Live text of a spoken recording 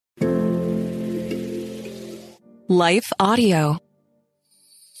Life Audio.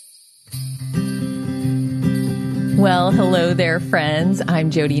 Well, hello there, friends.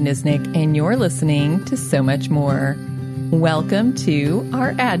 I'm Jody Nisnik, and you're listening to So Much More. Welcome to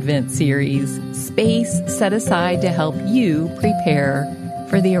our Advent series, Space Set Aside to Help You Prepare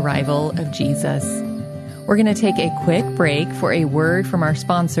for the Arrival of Jesus. We're going to take a quick break for a word from our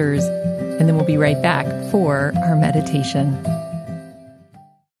sponsors, and then we'll be right back for our meditation.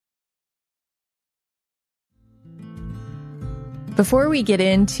 Before we get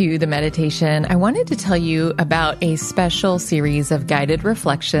into the meditation, I wanted to tell you about a special series of guided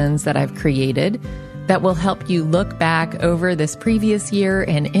reflections that I've created that will help you look back over this previous year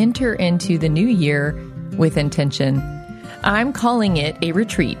and enter into the new year with intention. I'm calling it a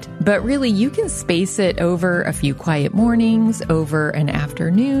retreat, but really you can space it over a few quiet mornings, over an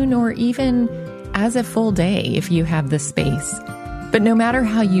afternoon, or even as a full day if you have the space. But no matter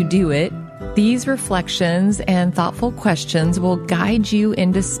how you do it, these reflections and thoughtful questions will guide you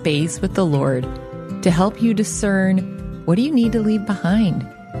into space with the Lord to help you discern, what do you need to leave behind?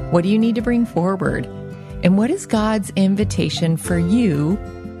 What do you need to bring forward? And what is God's invitation for you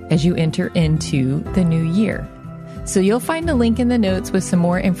as you enter into the new year? So you'll find a link in the notes with some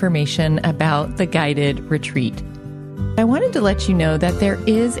more information about the guided retreat. I wanted to let you know that there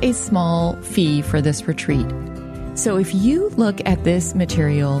is a small fee for this retreat. So if you look at this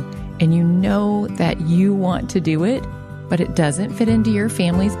material and you know that you want to do it, but it doesn't fit into your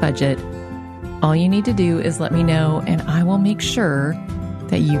family's budget, all you need to do is let me know, and I will make sure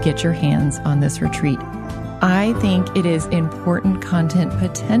that you get your hands on this retreat. I think it is important content,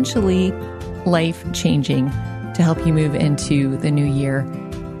 potentially life-changing, to help you move into the new year.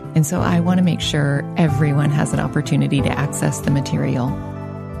 And so I want to make sure everyone has an opportunity to access the material.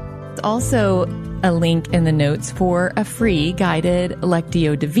 Also, a link in the notes for a free guided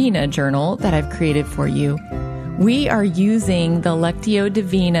Lectio Divina journal that I've created for you. We are using the Lectio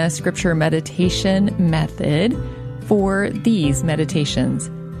Divina scripture meditation method for these meditations.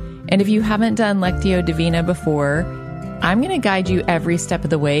 And if you haven't done Lectio Divina before, I'm going to guide you every step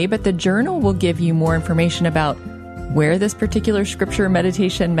of the way, but the journal will give you more information about where this particular scripture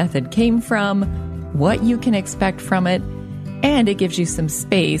meditation method came from, what you can expect from it, and it gives you some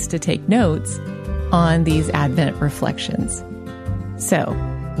space to take notes on these Advent reflections. So,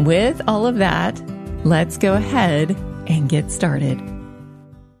 with all of that, let's go ahead and get started.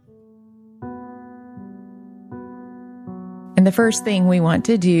 And the first thing we want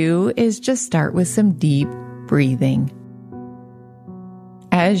to do is just start with some deep breathing.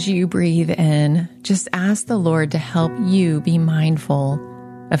 As you breathe in, just ask the Lord to help you be mindful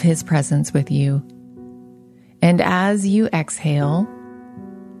of His presence with you. And as you exhale,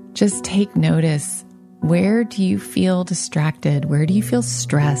 just take notice. Where do you feel distracted? Where do you feel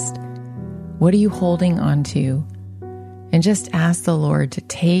stressed? What are you holding on to? And just ask the Lord to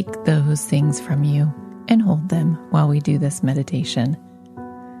take those things from you and hold them while we do this meditation.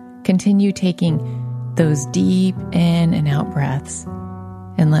 Continue taking those deep in and out breaths,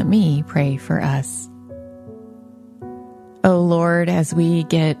 and let me pray for us. Oh Lord, as we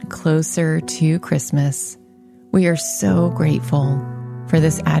get closer to Christmas, we are so grateful for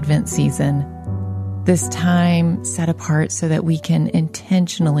this Advent season, this time set apart so that we can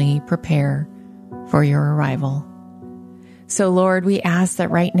intentionally prepare for your arrival. So Lord, we ask that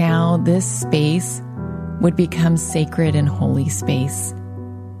right now this space would become sacred and holy space.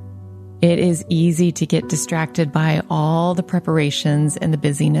 It is easy to get distracted by all the preparations and the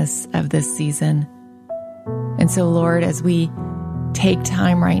busyness of this season. And so Lord, as we take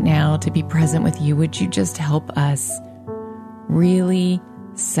time right now to be present with you, would you just help us really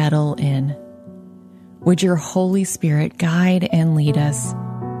settle in? Would your Holy Spirit guide and lead us?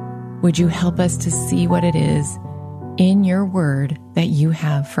 Would you help us to see what it is in your word that you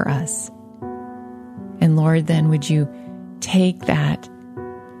have for us? And Lord, then would you take that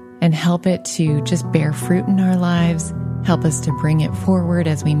and help it to just bear fruit in our lives, help us to bring it forward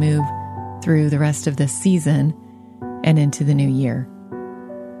as we move through the rest of this season and into the new year.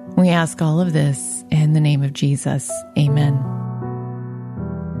 We ask all of this in the name of Jesus. Amen.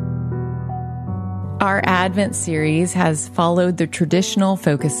 Our Advent series has followed the traditional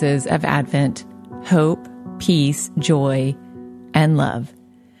focuses of Advent: hope, peace, joy, and love.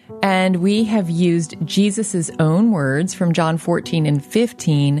 And we have used Jesus' own words from John 14 and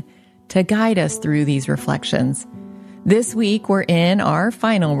 15 to guide us through these reflections. This week, we're in our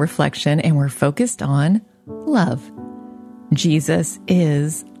final reflection, and we're focused on love. Jesus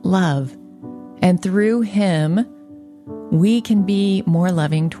is love. And through Him, we can be more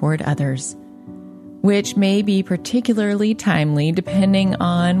loving toward others, which may be particularly timely depending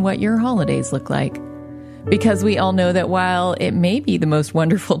on what your holidays look like. because we all know that while it may be the most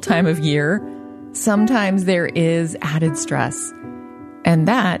wonderful time of year, sometimes there is added stress, and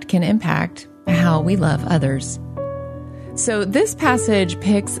that can impact how we love others. So this passage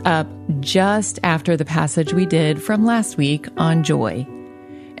picks up just after the passage we did from last week on joy.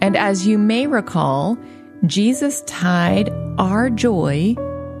 And as you may recall, Jesus tied our joy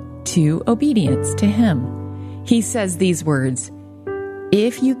to obedience to Him. He says these words,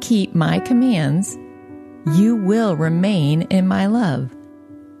 "If you keep my commands, you will remain in my love,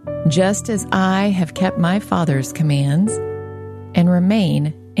 just as I have kept my Father's commands and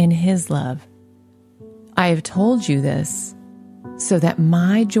remain in His love. I have told you this so that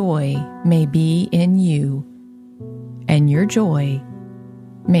my joy may be in you and your joy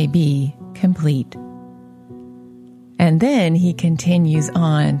may be complete." And then he continues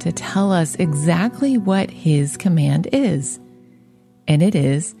on to tell us exactly what his command is. And it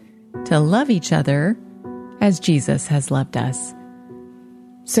is to love each other as Jesus has loved us.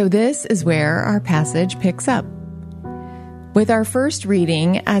 So this is where our passage picks up. With our first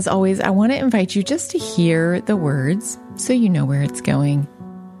reading, as always, I want to invite you just to hear the words so you know where it's going.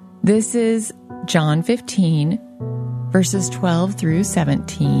 This is John 15, verses 12 through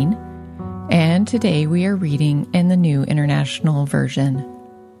 17. And today we are reading in the New International Version.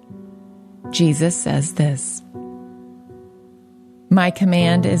 Jesus says this, "My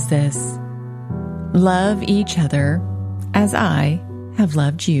command is this: love each other as I have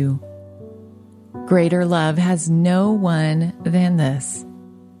loved you. Greater love has no one than this,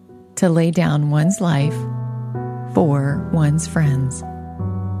 to lay down one's life for one's friends.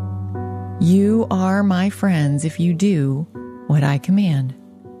 You are my friends if you do what I command.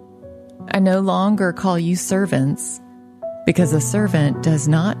 I no longer call you servants, because a servant does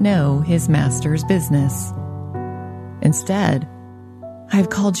not know his master's business. Instead, I have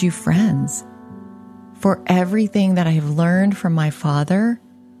called you friends, for everything that I have learned from my Father,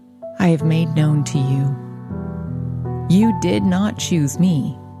 I have made known to you. You did not choose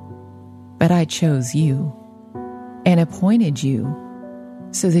me, but I chose you and appointed you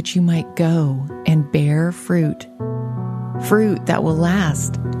so that you might go and bear fruit, fruit that will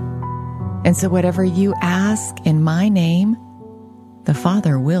last. And so whatever you ask in my name, the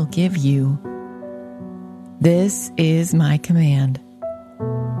Father will give you. This is my command: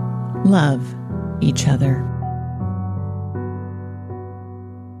 love each other."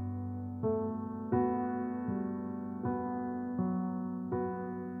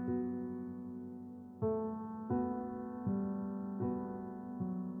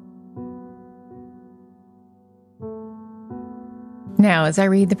 Now, as I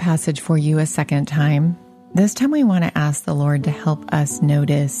read the passage for you a second time, this time we want to ask the Lord to help us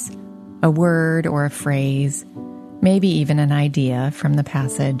notice a word or a phrase, maybe even an idea from the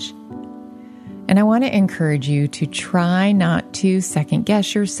passage. And I want to encourage you to try not to second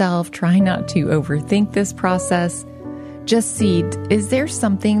guess yourself, try not to overthink this process. Just see, is there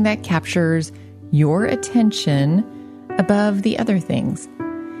something that captures your attention above the other things?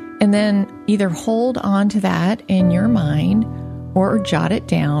 And then either hold on to that in your mind or jot it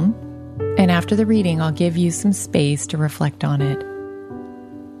down, and after the reading, I'll give you some space to reflect on it.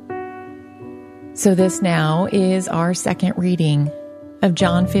 So this now is our second reading of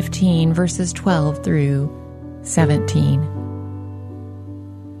John 15, verses 12 through 17.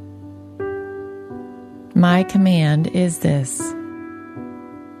 My command is this: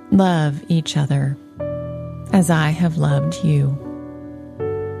 love each other as I have loved you.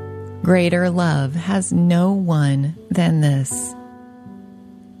 Greater love has no one than this,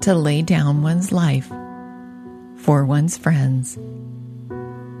 to lay down one's life for one's friends.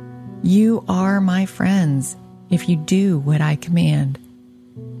 You are my friends if you do what I command.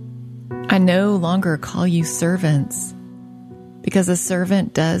 I no longer call you servants, because a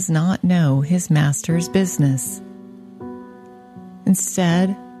servant does not know his master's business.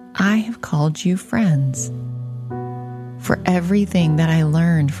 Instead, I have called you friends. For everything that I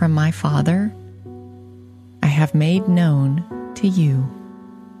learned from my Father, I have made known to you.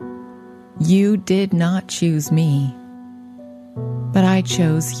 You did not choose me, but I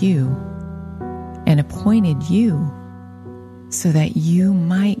chose you and appointed you so that you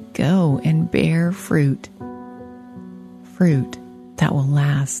might go and bear fruit, fruit that will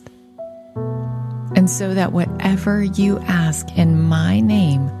last. And so that whatever you ask in my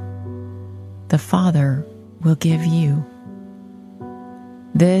name, the Father will give you.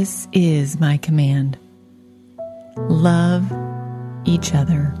 This is my command: love each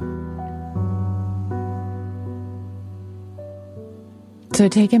other. So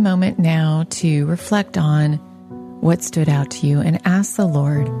take a moment now to reflect on what stood out to you and ask the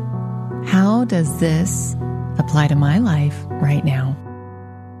Lord, How does this apply to my life right now?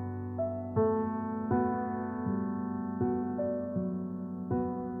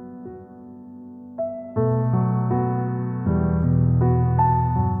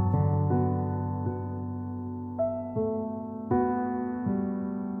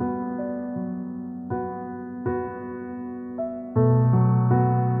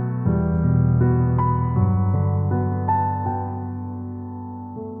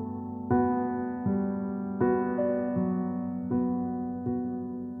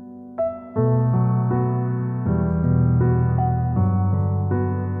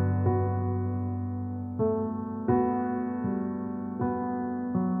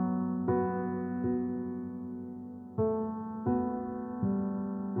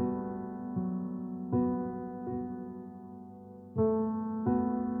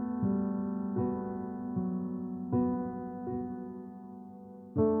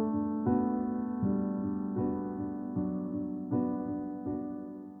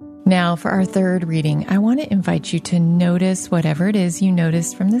 Now, for our third reading, I want to invite you to notice whatever it is you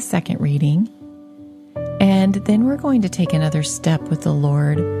noticed from the second reading. And then we're going to take another step with the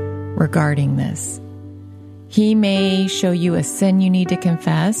Lord regarding this. He may show you a sin you need to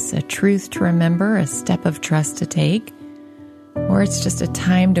confess, a truth to remember, a step of trust to take, or it's just a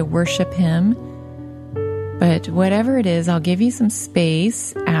time to worship Him. But whatever it is, I'll give you some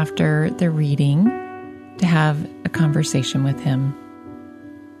space after the reading to have a conversation with Him.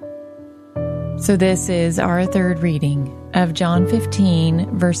 So this is our third reading of John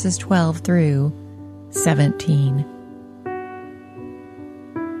 15, verses 12 through 17.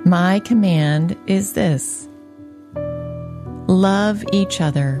 My command is this: love each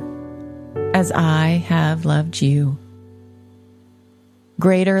other as I have loved you.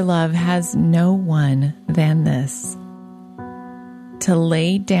 Greater love has no one than this, to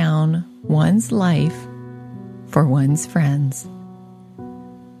lay down one's life for one's friends.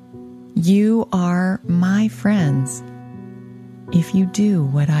 You are my friends if you do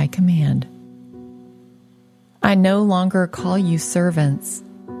what I command. I no longer call you servants,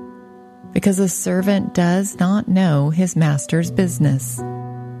 because a servant does not know his master's business.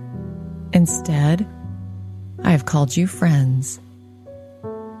 Instead, I have called you friends.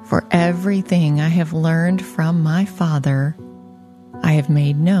 For everything I have learned from my Father, I have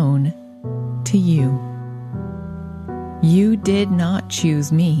made known to you. You did not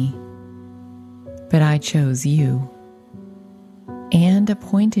choose me, but I chose you and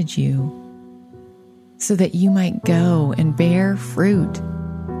appointed you so that you might go and bear fruit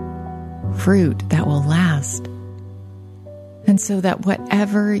that will last, and so that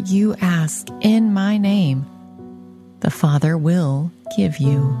whatever you ask in my name, the Father will give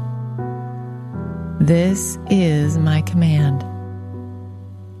you. This is my command: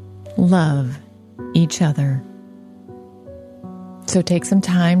 love each other. So take some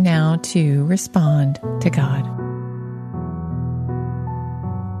time now to respond to God.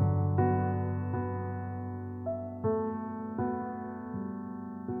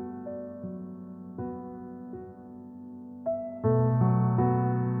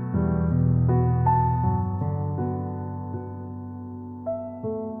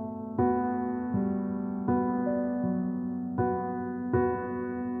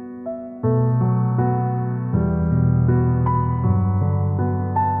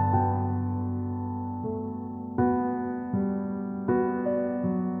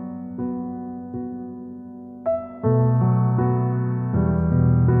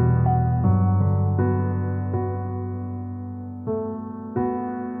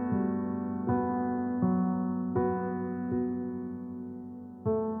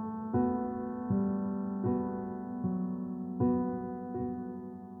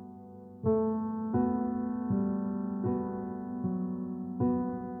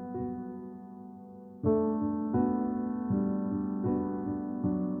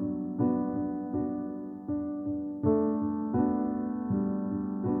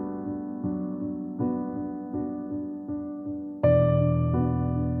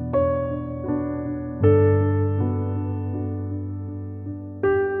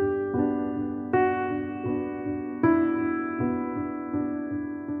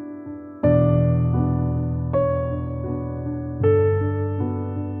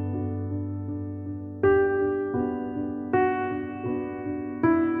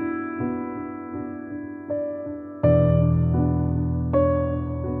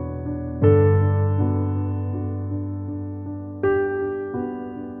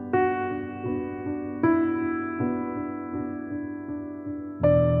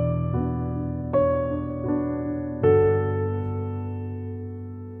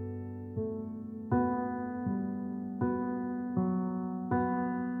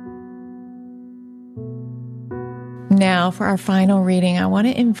 Now, for our final reading, I want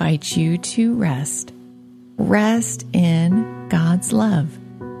to invite you to rest. Rest in God's love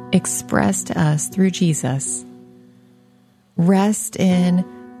expressed to us through Jesus. Rest in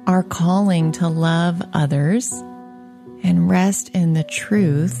our calling to love others, and rest in the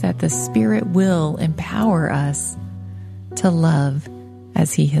truth that the Spirit will empower us to love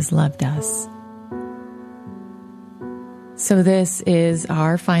as He has loved us. So this is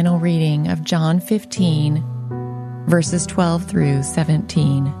our final reading of John 15, verses 12 through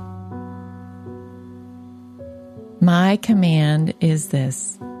 17. My command is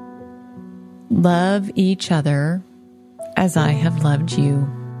this: love each other as I have loved you.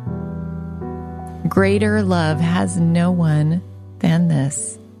 Greater love has no one than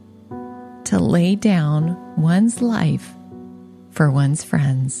this, to lay down one's life for one's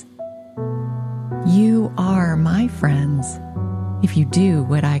friends. You are my friends if you do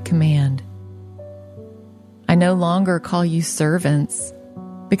what I command. I no longer call you servants,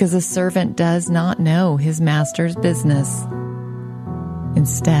 because a servant does not know his master's business.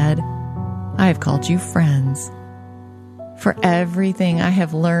 Instead, I have called you friends. For everything I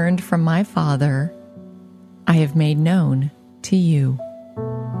have learned from my Father, I have made known to you.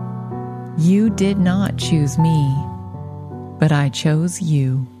 You did not choose me, but I chose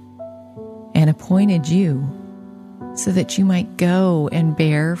you and appointed you so that you might go and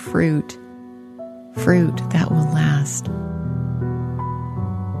bear fruit that will last.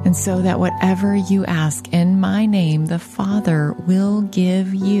 And so that whatever you ask in my name, the Father will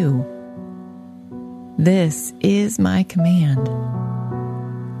give you. This is my command: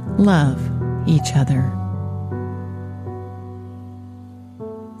 love each other.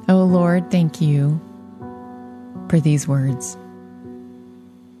 Oh Lord, thank you for these words.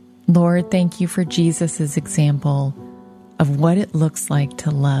 Lord, thank you for Jesus' example of what it looks like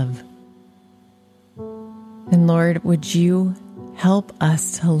to love. And Lord, would you help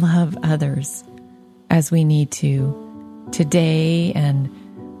us to love others as we need to today and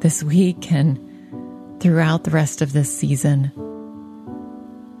this week and throughout the rest of this season.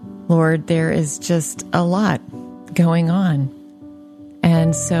 Lord, there is just a lot going on.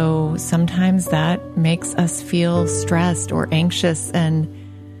 And so sometimes that makes us feel stressed or anxious and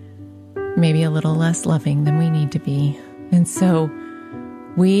maybe a little less loving than we need to be. And so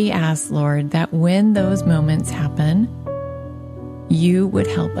we ask, Lord, that when those moments happen, you would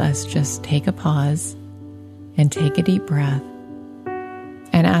help us just take a pause and take a deep breath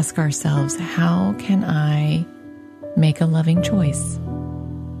and ask ourselves, how can I make a loving choice?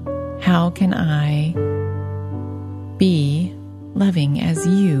 How can I be loving as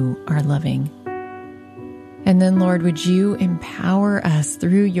you are loving? And then, Lord, would you empower us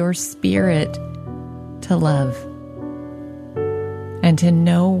through your Spirit to love and to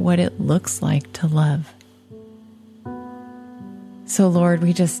know what it looks like to love? So, Lord,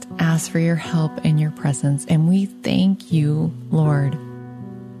 we just ask for your help and your presence, and we thank you, Lord,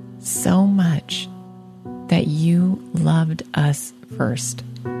 so much that you loved us first,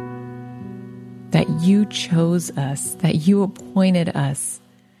 that you chose us, that you appointed us,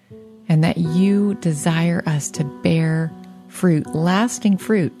 and that you desire us to bear fruit, lasting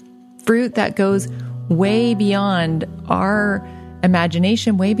fruit that goes way beyond our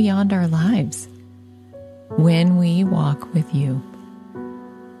imagination, way beyond our lives when we walk with you.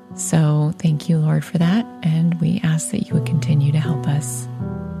 So thank you, Lord, for that, and we ask that you would continue to help us.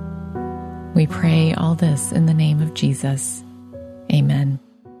 We pray all this in the name of Jesus. Amen.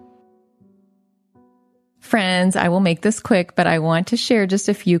 Friends, I will make this quick, but I want to share just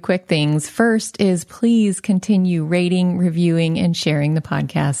a few quick things. First is please continue rating, reviewing, and sharing the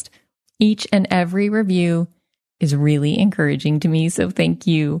podcast. Each and every review is really encouraging to me, so thank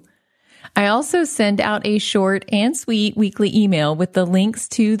you. I also send out a short and sweet weekly email with the links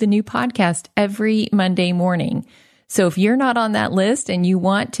to the new podcast every Monday morning. So if you're not on that list and you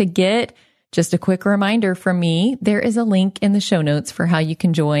want to get just a quick reminder from me, there is a link in the show notes for how you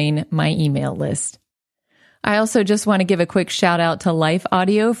can join my email list. I also just want to give a quick shout out to Life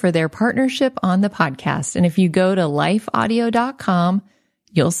Audio for their partnership on the podcast. And if you go to lifeaudio.com,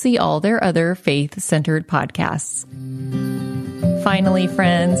 you'll see all their other faith-centered podcasts. Finally,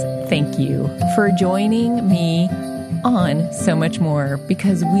 friends, thank you for joining me on So Much More,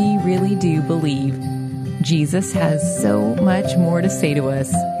 because we really do believe Jesus has so much more to say to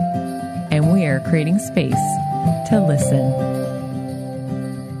us, and we are creating space to listen.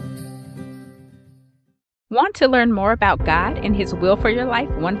 Want to learn more about God and His will for your life,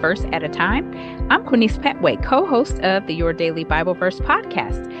 one verse at a time? I'm Quinice Petway, co-host of the Your Daily Bible Verse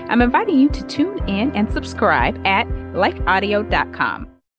podcast. I'm inviting you to tune in and subscribe at lifeaudio.com.